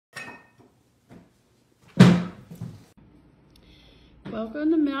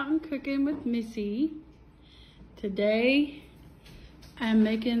Welcome to Mountain Cooking with Missy. Today I'm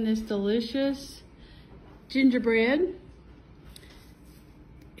making this delicious gingerbread.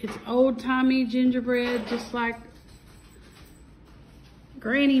 It's old-timey gingerbread, just like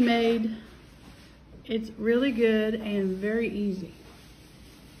Granny made. It's really good and very easy.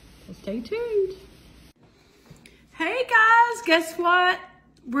 So stay tuned. Hey guys, guess what?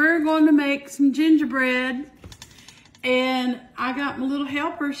 We're going to make some gingerbread. And I got my little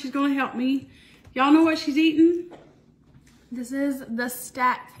helper. She's going to help me. Y'all know what she's eating? This is the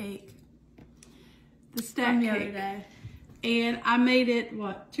stack cake. The stack cake. The other day. And I made it,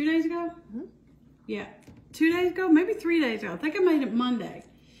 what, 2 days ago? Mm-hmm. Yeah. 2 days ago? Maybe 3 days ago. I think I made it Monday.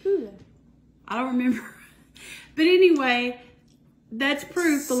 Good. I don't remember. But anyway, that's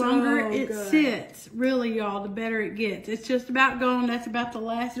proof. The longer it sits, really, y'all, the better it gets. It's just about gone. That's about the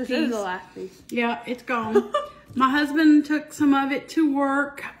last piece. This is the last piece. Yeah, it's gone. My husband took some of it to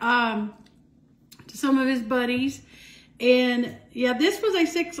work, to some of his buddies. And yeah, this was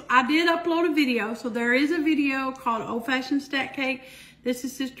I did upload a video. So there is a video called Old Fashioned Stack Cake. This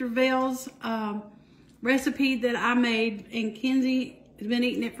is Sister Vale's recipe that I made. And Kenzie has been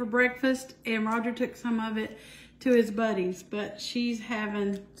eating it for breakfast. And Roger took some of it to his buddies. But she's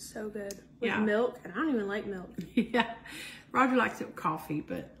having... So good. With milk. And I don't even like milk. Yeah. Roger likes it with coffee,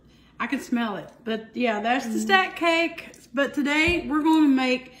 but... I can smell it. But yeah, that's the stack cake. But today we're going to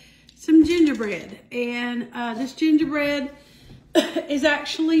make some gingerbread. And this gingerbread is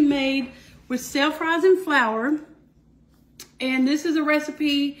actually made with self-rising flour. And this is a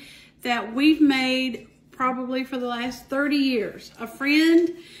recipe that we've made probably for the last 30 years. A friend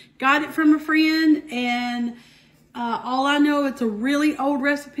got it from a friend, and all I know, it's a really old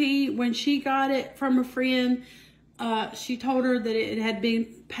recipe. When she got it from a friend, she told her that it had been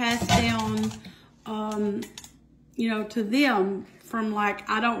passed down, you know, to them from like,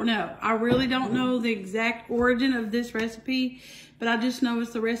 I don't know. I really don't know the exact origin of this recipe, but I just know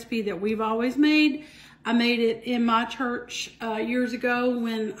it's the recipe that we've always made. I made it in my church years ago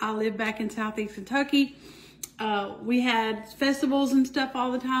when I lived back in Southeast Kentucky. We had festivals and stuff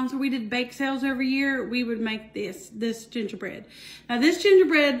all the time, so we did bake sales every year. We would make this gingerbread. Now this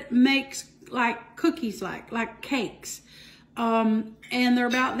gingerbread makes like cookies, like cakes. And they're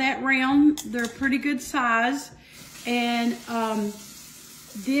about that round. They're pretty good size. And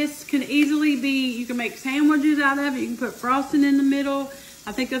this can easily be, you can make sandwiches out of it. You can put frosting in the middle.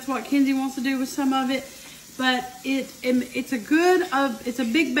 I think that's what Kenzie wants to do with some of it. But it's a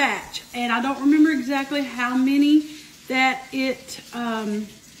big batch. And I don't remember exactly how many that it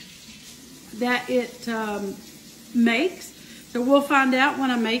makes. So we'll find out when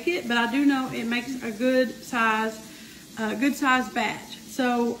I make it, but I do know it makes a good size batch.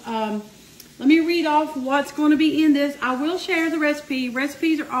 So let me read off what's going to be in this. I will share the recipe.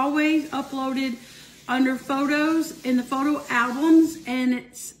 Recipes are always uploaded under photos in the photo albums, and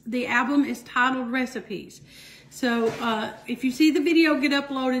the album is titled Recipes. So if you see the video get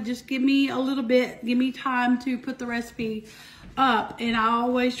uploaded, just give me a little bit, give me time to put the recipe up, and I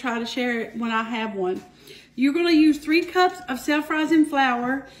always try to share it when I have one. You're going to use 3 cups of self-rising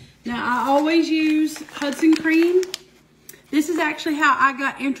flour. Now, I always use Hudson Cream. This is actually how I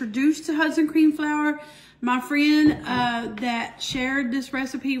got introduced to Hudson Cream flour. My friend that shared this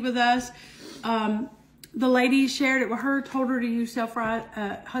recipe with us, the lady shared it with her, told her to use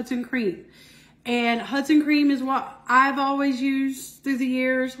Hudson Cream. And Hudson Cream is what I've always used through the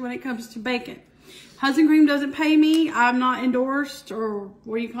years when it comes to baking. Hudson Cream doesn't pay me. I'm not endorsed, or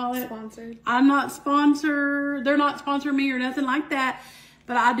what do you call it? Sponsored. I'm not sponsored. They're not sponsoring me or nothing like that.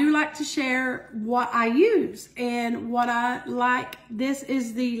 But I do like to share what I use and what I like. This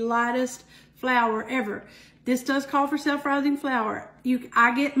is the lightest flour ever. This does call for self-rising flour.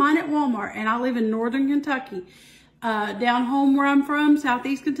 I get mine at Walmart, and I live in Northern Kentucky. Down home where I'm from,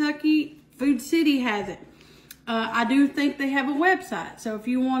 Southeast Kentucky, Food City has it. I do think they have a website. So if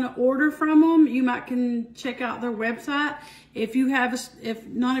you want to order from them, you can check out their website if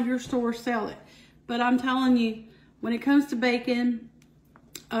none of your stores sell it. But I'm telling you, when it comes to baking,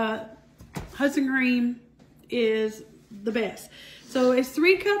 Hudson Cream is the best. So it's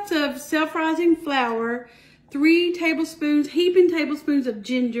 3 cups of self-rising flour, 3 heaping tablespoons of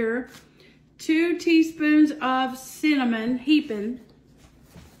ginger, 2 teaspoons of cinnamon, heaping,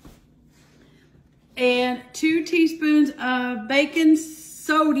 and 2 teaspoons of baking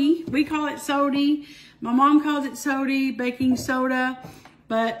soda. We call it soda. My mom calls it soda, baking soda.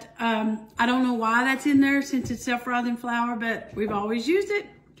 But I don't know why that's in there since it's self-rising flour, but we've always used it.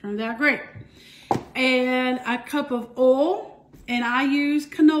 Turns out great. And a cup of oil, and I use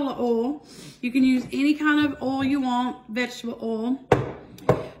canola oil. You can use any kind of oil you want, vegetable oil.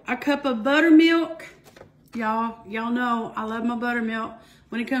 a cup of buttermilk. Y'all know I love my buttermilk.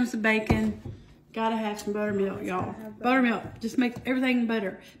 When it comes to bacon, gotta have some buttermilk, y'all. Buttermilk just makes everything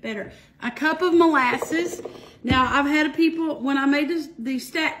better. A cup of molasses. Now, I've had people, when I made the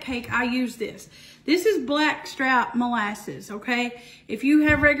stack cake, I use this. This is blackstrap molasses, okay? If you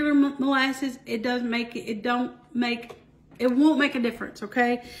have regular molasses, it won't make a difference,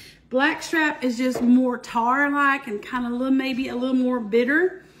 okay? Blackstrap is just more tar-like and kind of maybe a little more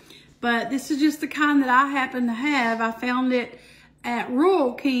bitter. But this is just the kind that I happen to have. I found it at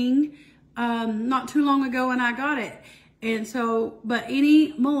Rural King not too long ago, and I got it. And so, but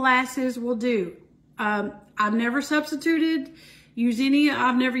any molasses will do. I've never I've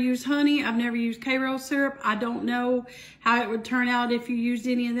never used honey. I've never used Karo syrup. I don't know how it would turn out if you used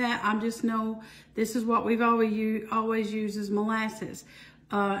any of that. I just know this is what we've always used is molasses.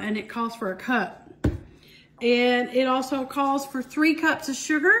 And it calls for a cup. And it also calls for 3 cups of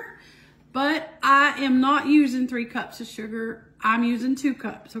sugar, but I am not using 3 cups of sugar. I'm using 2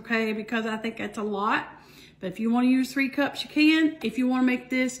 cups, okay? Because I think that's a lot. But if you want to use 3 cups, you can. If you want to make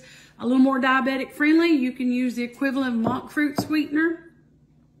this a little more diabetic friendly, you can use the equivalent of monk fruit sweetener.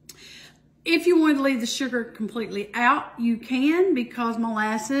 If you want to leave the sugar completely out, you can, because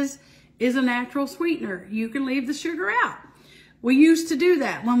molasses is a natural sweetener. You can leave the sugar out. We used to do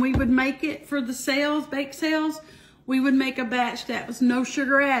that when we would make it for the sales, bake sales. We would make a batch that was no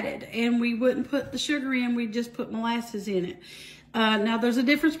sugar added, and we wouldn't put the sugar in. We'd just put molasses in it. Now, there's a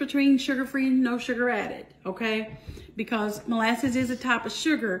difference between sugar-free and no sugar added, okay? Because molasses is a type of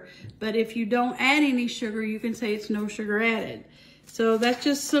sugar, but if you don't add any sugar, you can say it's no sugar added. So that's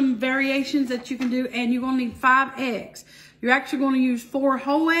just some variations that you can do, and you're gonna need 5 eggs. You're actually gonna use 4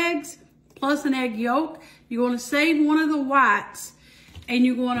 whole eggs plus an egg yolk. You're gonna save one of the whites, and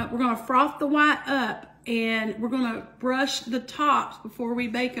we're gonna froth the white up, and we're gonna brush the tops before we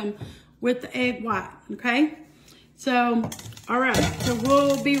bake them with the egg white, okay? So, all right, so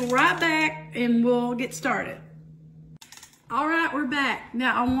we'll be right back and we'll get started. All right, we're back.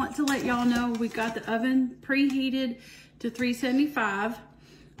 Now, I want to let y'all know we got the oven preheated to 375,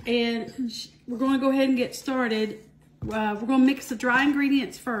 and we're gonna go ahead and get started. We're gonna mix the dry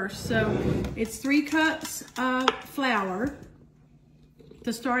ingredients first. So, it's 3 cups of flour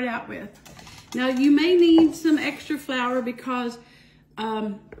to start out with. Now, you may need some extra flour because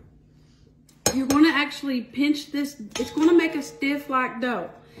you're going to actually pinch this. It's going to make a stiff like dough,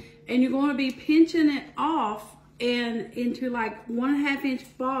 and you're going to be pinching it off and into like 1.5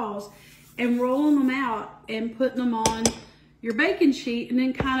 inch balls and rolling them out and putting them on your baking sheet, and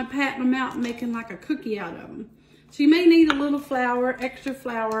then kind of patting them out and making like a cookie out of them. So you may need a little flour, extra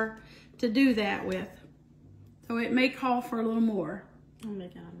flour to do that with. So it may call for a little more. I'm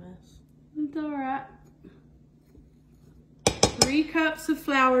making a mess. It's all right. 3 cups of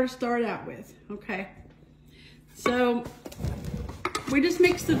flour to start out with, okay? So we just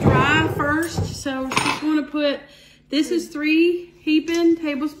mix the dry first. So she's going to put, this is 3 heaping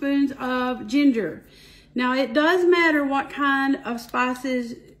tablespoons of ginger. Now it does matter what kind of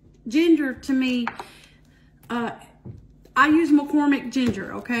spices. Ginger to me, I use McCormick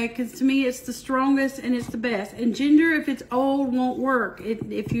ginger, okay? Because to me it's the strongest and it's the best. And ginger, if it's old, won't work.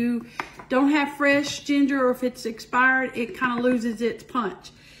 If you don't have fresh ginger, or if it's expired, it kind of loses its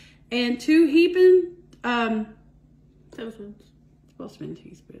punch. And 2 heaping tablespoons. It's supposed to be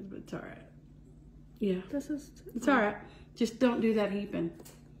teaspoons, but it's all right. Yeah, it's all right. Just don't do that heaping.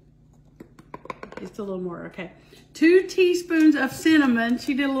 Just a little more, okay. 2 teaspoons of cinnamon.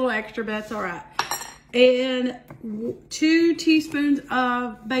 She did a little extra, but that's all right. And 2 teaspoons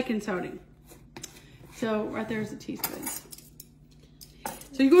of baking soda. So right there's the teaspoons.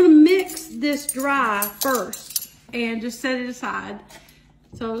 So you're going to mix this dry first and just set it aside.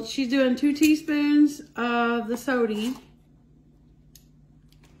 So she's doing 2 teaspoons of the soda.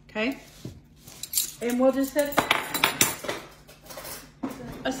 Okay. And we'll just set it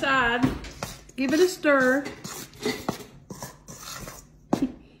aside. Give it a stir.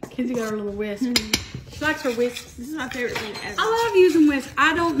 Kenzie got her little whisk. She likes her whisk. This is my favorite thing ever. I love using whisk.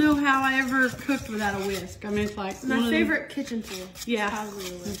 I don't know how I ever cooked without a whisk. I mean, it's like my favorite kitchen tool. Yeah. Probably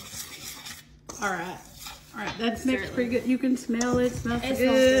a whisk. All right. All right. That's mixed pretty good. You can smell it. It smells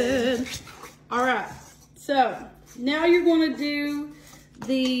good. Good. All right. So now you're going to do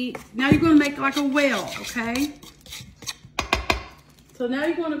now you're going to make like a well, okay? So now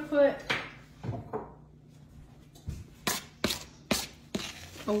you're going to put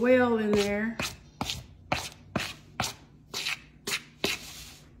a well in there.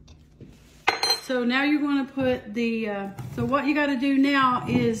 So now you're going to put so what you got to do now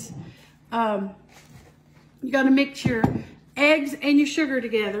is you got to mix your eggs and your sugar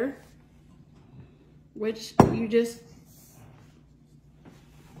together, which you just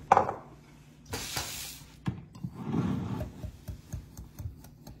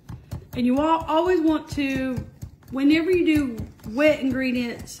and you always want to, whenever you do wet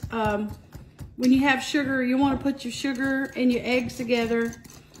ingredients, when you have sugar, you want to put your sugar and your eggs together.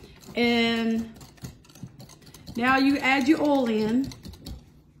 And now you add your oil in.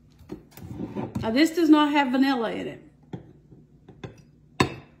 Now this does not have vanilla in it.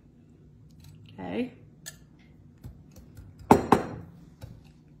 Okay.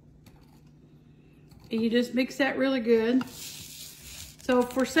 And you just mix that really good. So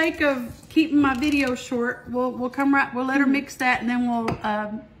for sake of keeping my video short, we'll let her mix that and then we'll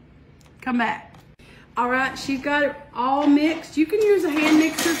come back. All right, she's got it all mixed. You can use a hand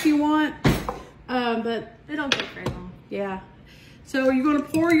mixer if you want, but They don't take very long. yeah. So you're gonna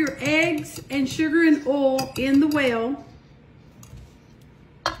pour your eggs and sugar and oil in the well.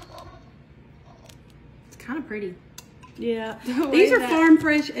 It's kind of pretty. Yeah, The way these are that- farm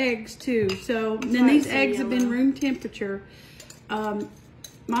fresh eggs too. So then why these it's so eggs have been yellow. room temperature.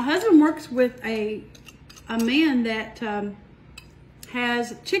 My husband works with a man that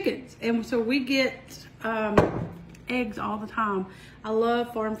has chickens, and so we get eggs all the time. I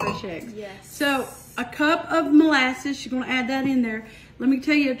love farm fresh eggs. Yes. So a cup of molasses, you're gonna add that in there. Let me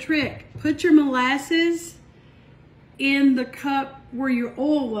tell you a trick. Put your molasses in the cup where your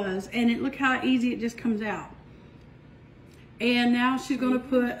oil was, and look how easy it just comes out. And now she's gonna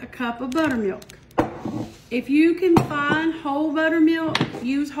put a cup of buttermilk. If you can find whole buttermilk,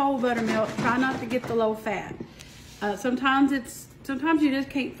 use whole buttermilk. Try not to get the low fat. Sometimes you just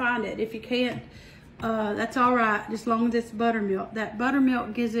can't find it. If you can't, that's all right, as long as it's buttermilk. That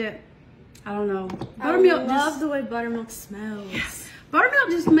buttermilk gives it, I don't know. Buttermilk I love the way buttermilk smells. Buttermilk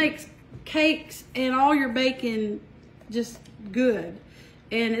just makes cakes and all your baking just good.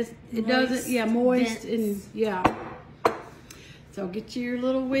 And it doesn't, yeah, moist dense. and yeah. So get your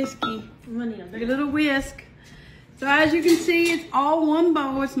little whiskey, I'm gonna need a your bigger. little whisk. So as you can see, it's all one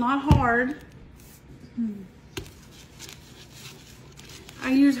bowl. It's not hard.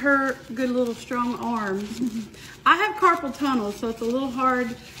 I use her good little strong arms. I have carpal tunnel, so it's a little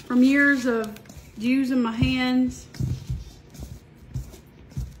hard from years of using my hands.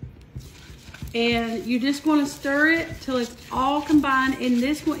 And you just want to stir it till it's all combined, and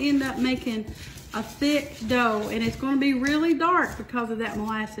this will end up making a thick dough, and it's going to be really dark because of that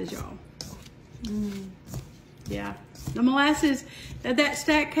molasses, y'all. Yeah, the molasses, that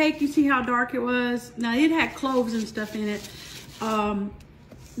stack cake, you see how dark it was? Now it had cloves and stuff in it.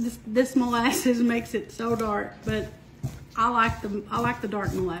 This molasses makes it so dark, but I like the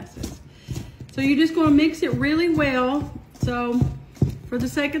dark molasses. So you're just going to mix it really well. So for the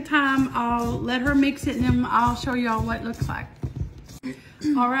sake of time, I'll let her mix it and then I'll show y'all what it looks like.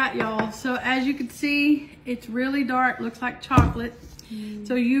 All right, y'all. So as you can see, it's really dark, looks like chocolate.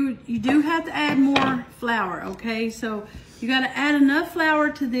 So you do have to add more flour, okay? So you got to add enough flour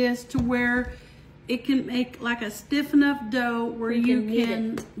to this to where it can make like a stiff enough dough where you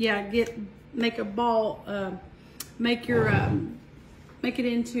can make a ball, make it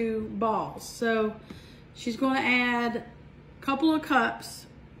into balls. So she's going to add a couple of cups.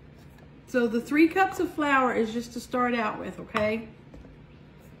 So the 3 cups of flour is just to start out with, okay?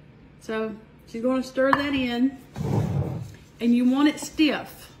 So she's going to stir that in, and you want it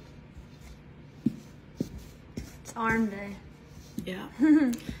stiff. It's arm day. Yeah.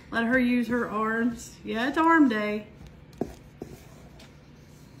 Let her use her arms. Yeah, it's arm day.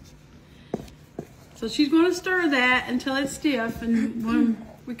 So she's going to stir that until it's stiff, and when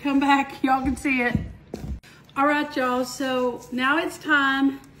we come back, y'all can see it. All right, y'all. So now it's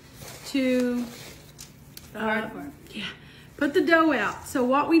time to put the dough out. So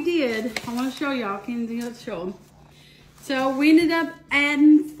what we did, I want to show y'all. Kenzie, let's show them. So we ended up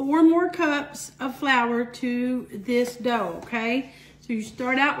adding 4 more cups of flour to this dough, okay? So you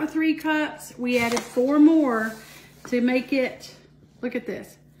start out with 3 cups. We added 4 more to make it, look at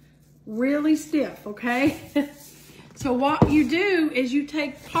this, really stiff, okay? So what you do is you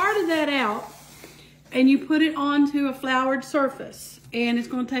take part of that out and you put it onto a floured surface. And it's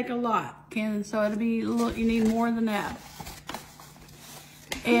going to take a lot, Ken. So it'll be, look, you need more than that.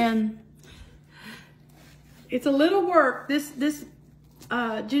 And it's a little work. This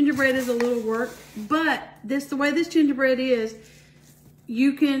gingerbread is a little work, but the way this gingerbread is,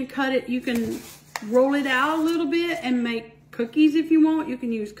 you can cut it, you can roll it out a little bit and make cookies if you want. You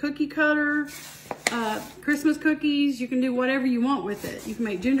can use cookie cutter, Christmas cookies. You can do whatever you want with it. You can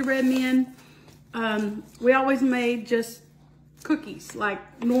make gingerbread men. We always made just cookies,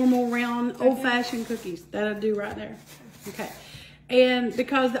 like normal round old-fashioned cookies that I do right there. Okay. And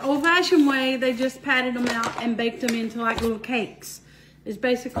because the old-fashioned way, they just patted them out and baked them into like little cakes, is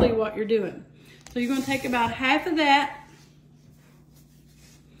basically what you're doing. So you're going to take about half of that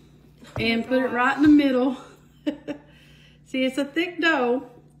and put it right in the middle. See, it's a thick dough.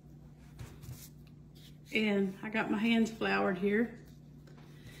 And I got my hands floured here.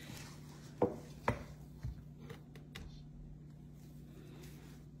 All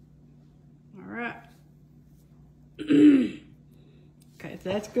right. Okay, so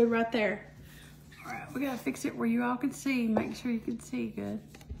that's good right there. All right, we gotta fix it where you all can see. Make sure you can see good.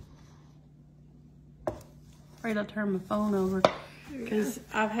 Afraid I'll turn my phone over because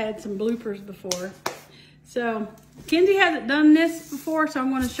I've had some bloopers before. So Kenzie hasn't done this before, so I'm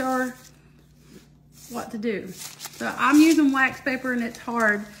going to show her what to do. So I'm using wax paper and it's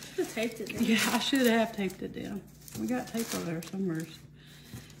hard. You taped it down. Yeah, I should have taped it down. We got tape over there somewhere.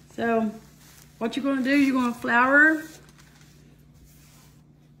 So what you're going to do, you're going to flour.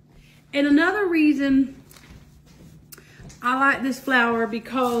 And another reason I like this flour,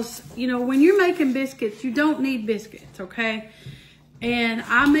 because, you know, when you're making biscuits, you don't need biscuits, okay? And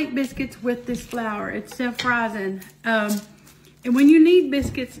I make biscuits with this flour. It's self-rising. And when you need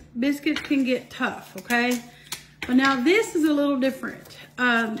biscuits, biscuits can get tough, okay? But now this is a little different.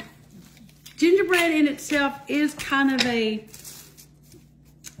 Gingerbread in itself is kind of it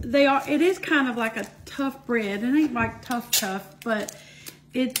is kind of like a tough bread. It ain't like tough, but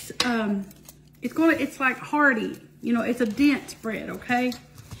it's like hearty. You know, it's a dense bread, okay?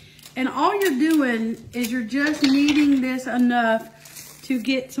 And all you're doing is you're just kneading this enough to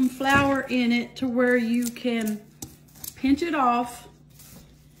get some flour in it to where you can pinch it off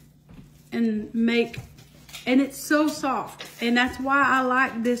and it's so soft. And that's why I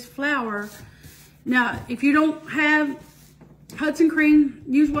like this flour. Now, if you don't have Hudson cream,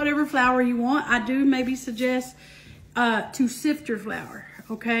 use whatever flour you want. I do maybe suggest to sift your flour,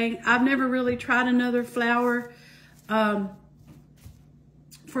 okay? I've never really tried another flour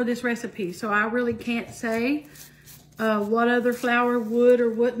for this recipe, so I really can't say what other flour would or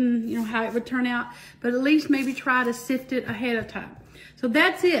wouldn't, you know, how it would turn out, but at least maybe try to sift it ahead of time. So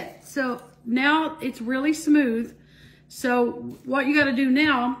that's it. So now it's really smooth. So what you got to do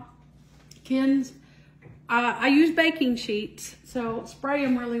now, Ken's, I use baking sheets, so spray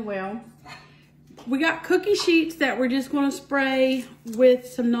them really well. We got cookie sheets that we're just going to spray with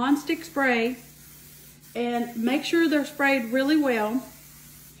some nonstick spray, and make sure they're sprayed really well.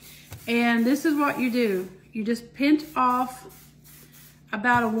 And this is what you do. You just pinch off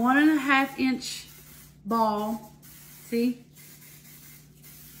about a 1.5 inch ball, see?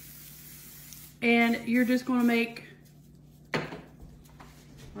 And you're just going to make, all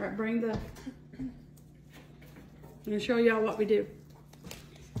right, I'm going to show y'all what we do.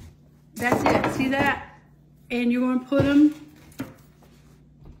 That's it, see that? And you're going to put them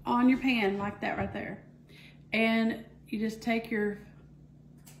on your pan like that right there. And you just take your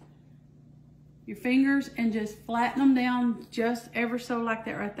fingers and just flatten them down just ever so like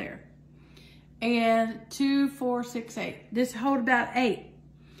that right there. And 2, 4, 6, 8. This hold about 8.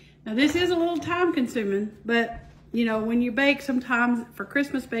 Now this is a little time consuming, but you know, when you bake, sometimes for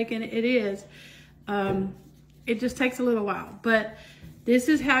Christmas baking, it is. It just takes a little while, but this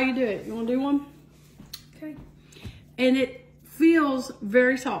is how you do it. You want to do one? Okay. And it feels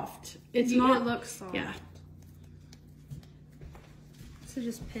very soft. It's not. It looks soft. Yeah. So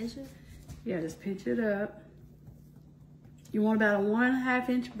just pinch it? Yeah, just pinch it up. You want about a 1.5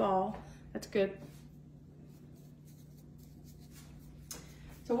 inch ball. That's good.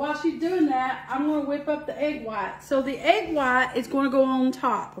 So while she's doing that, I'm going to whip up the egg white. So the egg white is going to go on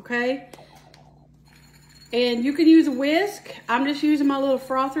top, okay? And you can use a whisk. I'm just using my little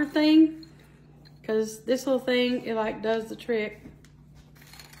frother thing because this little thing, it like does the trick.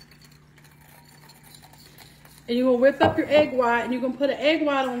 And you're going to whip up your egg white and you're going to put an egg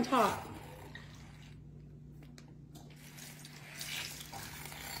white on top.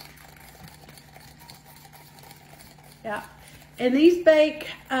 Yeah. And these bake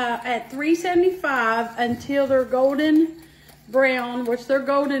at 375 until they're golden brown, which they're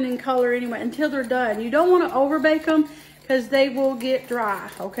golden in color anyway, until they're done. You don't want to overbake them because they will get dry,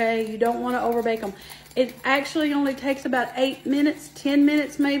 okay? You don't want to overbake them. It actually only takes about 8 minutes, 10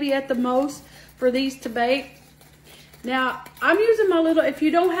 minutes maybe at the most for these to bake. Now, I'm using my little, if you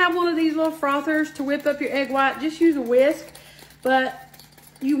don't have one of these little frothers to whip up your egg white, just use a whisk. But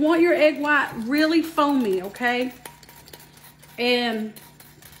you want your egg white really foamy, okay? And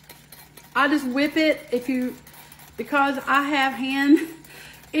I just whip it because I have hand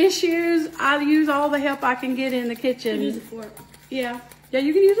issues, I use all the help I can get in the kitchen. You use a fork. Yeah,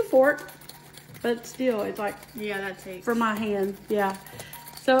 you can use a fork. but still, it's like Yeah, that takes. for my hand, yeah.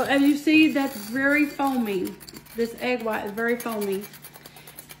 So as you see, that's very foamy. This egg white is very foamy.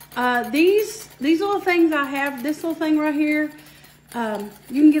 These little things I have, this little thing right here,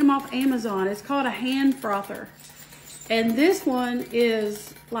 you can get them off Amazon. It's called a hand frother. And this one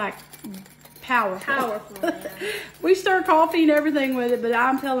is like powerful. Powerful, yeah. We stir coffee and everything with it, but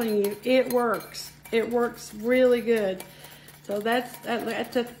I'm telling you, it works. It works really good. So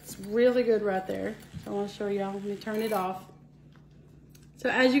that's really good right there. So I want to show y'all. Let me turn it off. So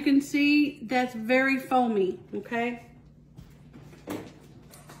as you can see, that's very foamy, okay?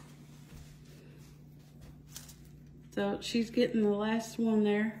 So she's getting the last one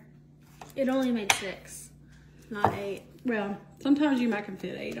there. It only made 6, not 8. Well, sometimes you might can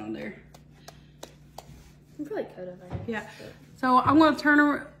fit 8 on there. I probably could have. Yeah. So I'm going to turn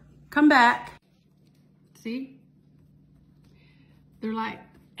her, come back. See? They're like,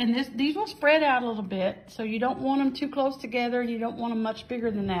 and these will spread out a little bit. So you don't want them too close together. You don't want them much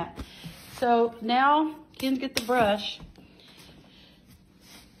bigger than that. So now, Ken's get the brush.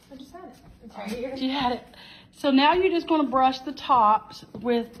 I just had it. It's right here. You had it. So now you're just going to brush the tops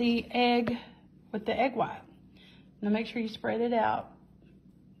with the egg white. Now make sure you spread it out.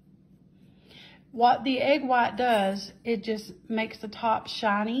 What the egg white does, it just makes the top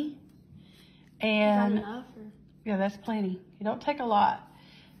shiny. And Is that enough? Or? yeah, that's plenty. You don't take a lot.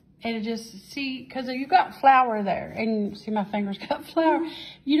 And it just, see, because you got flour there, and see my fingers got flour.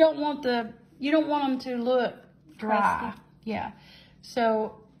 You don't want them to look dry. Crusty. Yeah.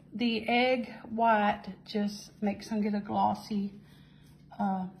 So the egg white just makes them get a glossy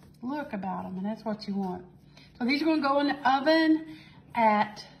look about them, and that's what you want. So these are going to go in the oven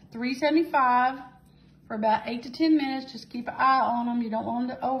at 375 for about 8 to 10 minutes. Just keep an eye on them. You don't want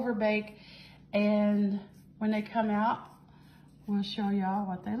them to over bake. And when they come out, we'll show y'all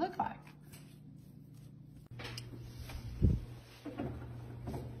what they look like.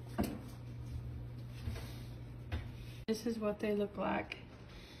 This is what they look like.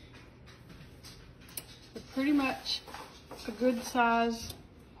 They're pretty much a good size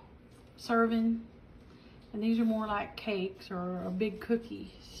serving. And these are more like cakes or a big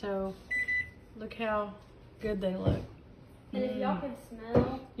cookie. So look how good they look. And if y'all could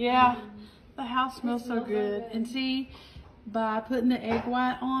smell. Yeah, the house smells so smells so good. good. And see, by putting the egg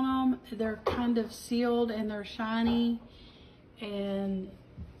white on them, they're kind of sealed and they're shiny and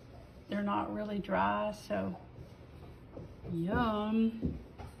they're not really dry. So yum.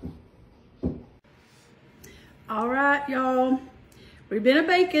 All right, y'all. We've been a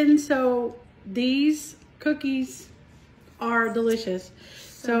baking, so these cookies are delicious.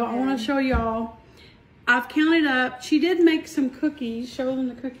 So I want to show y'all. I've counted up. She did make some cookies. Show them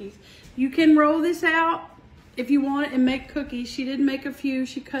the cookies. You can roll this out if you want it and make cookies. She did make a few.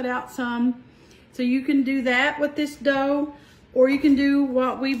 She cut out some. So you can do that with this dough, or you can do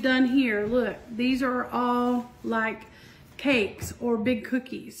what we've done here. Look, these are all like cakes or big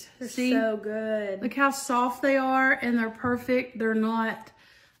cookies. They're See? so good. Look how soft they are, and they're perfect. They're not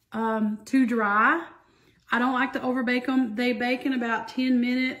too dry. I don't like to overbake them. They bake in about 10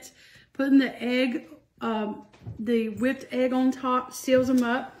 minutes. Putting the egg, the whipped egg on top seals them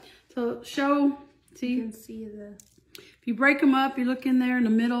up. So show, see? You can see the If you break them up, you look in there in the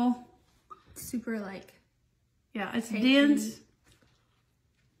middle. super like. Yeah, it's Tasty. dense.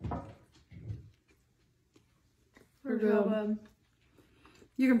 Or Good.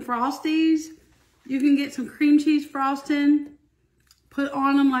 You can frost these. You can get some cream cheese frosting, put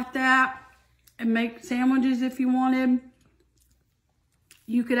on them like that, and make sandwiches if you wanted.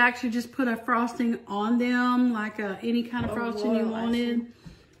 You could actually just put a frosting on them, like any kind of frosting you wanted,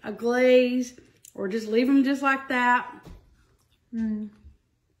 a glaze, or just leave them just like that. It's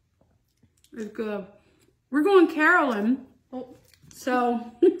good. We're going caroling,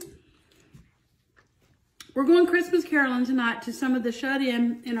 so we're going Christmas caroling tonight to some of the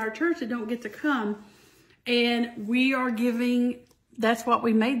shut-in in our church that don't get to come. And we are giving, that's what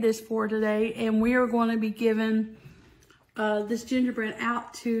we made this for today, and we are going to be giving this gingerbread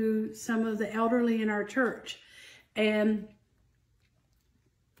out to some of the elderly in our church. And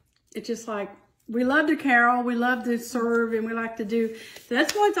it's just like, we love to carol, we love to serve, and we like to do, so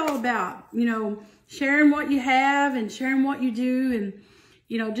that's what it's all about, you know, sharing what you have and sharing what you do, and,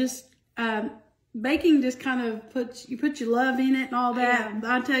 you know, just, baking just kind of puts your love in it and all that.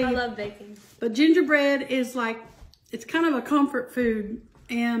 Yeah, I tell you, I love baking. but gingerbread is like, it's kind of a comfort food,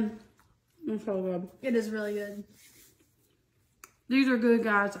 and it's so good. It is really good. These are good,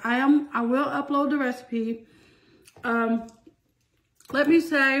 guys. I will upload the recipe. Let me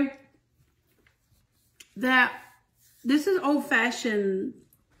say that this is old-fashioned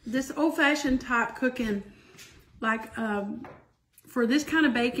this old-fashioned type cooking, like for this kind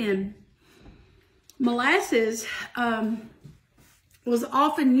of bacon, molasses was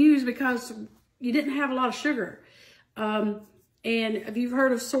often used because you didn't have a lot of sugar. And if you've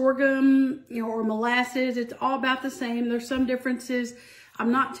heard of sorghum, you know, or molasses, it's all about the same. There's some differences.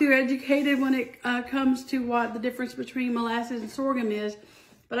 I'm not too educated when it comes to what the difference between molasses and sorghum is,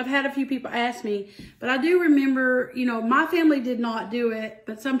 but I've had a few people ask me. But I do remember, you know, my family did not do it,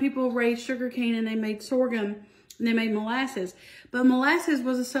 but some people raised sugarcane and they made sorghum and they made molasses. But molasses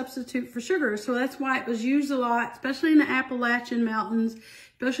was a substitute for sugar, so that's why it was used a lot, especially in the Appalachian Mountains,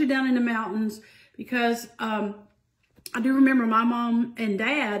 especially down in the mountains, because I do remember my mom and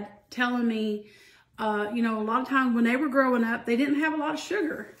dad telling me, you know, a lot of times when they were growing up, they didn't have a lot of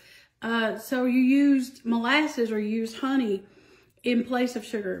sugar. So you used molasses or you used honey in place of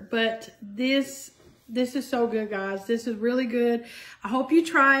sugar. But this is so good, guys. This is really good. I hope you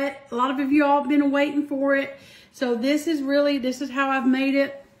try it. A lot of you all have been waiting for it. So this is how I've made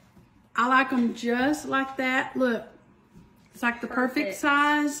it. I like them just like that. Look, it's like the perfect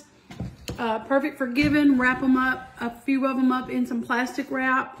size. Perfect for giving. Wrap them up, a few of them up in some plastic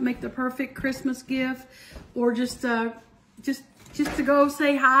wrap. Make the perfect Christmas gift, or just to go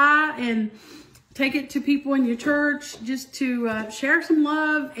say hi and take it to people in your church, just to share some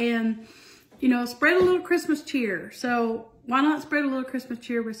love and, you know, spread a little Christmas cheer. So why not spread a little Christmas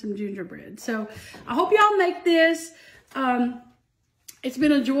cheer with some gingerbread? So I hope y'all make this. It's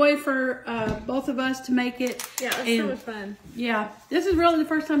been a joy for both of us to make it. Yeah, it's so much fun. Yeah, this is really the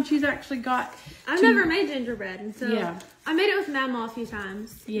first time she's actually got. I've never made gingerbread, and so yeah. I made it with Mama a few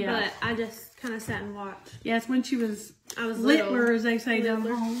times. Yeah, but I just kind of sat and watched. Yeah, it's when I was little. littler, as they say down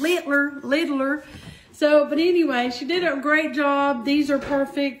home. Littler. So, but anyway, she did a great job. These are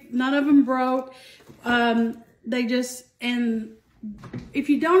perfect. None of them broke. And if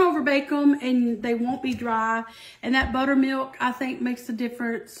you don't overbake them, and they won't be dry, and that buttermilk, I think, makes the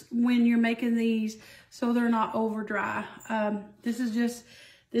difference when you're making these, so they're not over dry. This is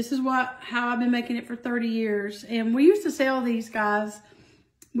how I've been making it for 30 years. And we used to sell these, guys.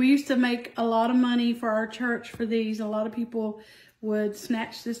 We used to make a lot of money for our church for these. A lot of people would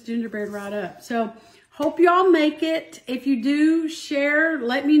snatch this gingerbread right up. So hope y'all make it. If you do, share,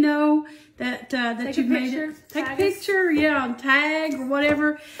 let me know that you've made it. Take a picture, yeah, on tag or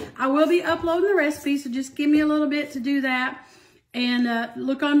whatever. I will be uploading the recipe, so just give me a little bit to do that. And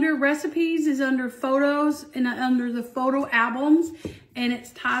look under recipes, is under photos, and under the photo albums, and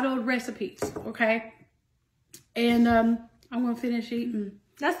it's titled recipes, okay? And I'm gonna finish eating.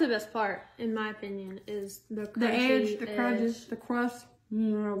 That's the best part, in my opinion, is the edge, the crunches, the crust.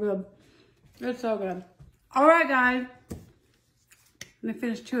 Real good. It's so good. All right, guys. Let me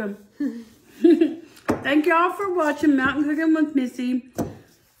finish chewing. Thank y'all for watching Mountain Cooking with Missy.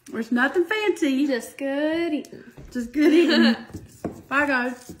 There's nothing fancy. Just good eating. Just good eating. Bye,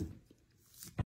 guys.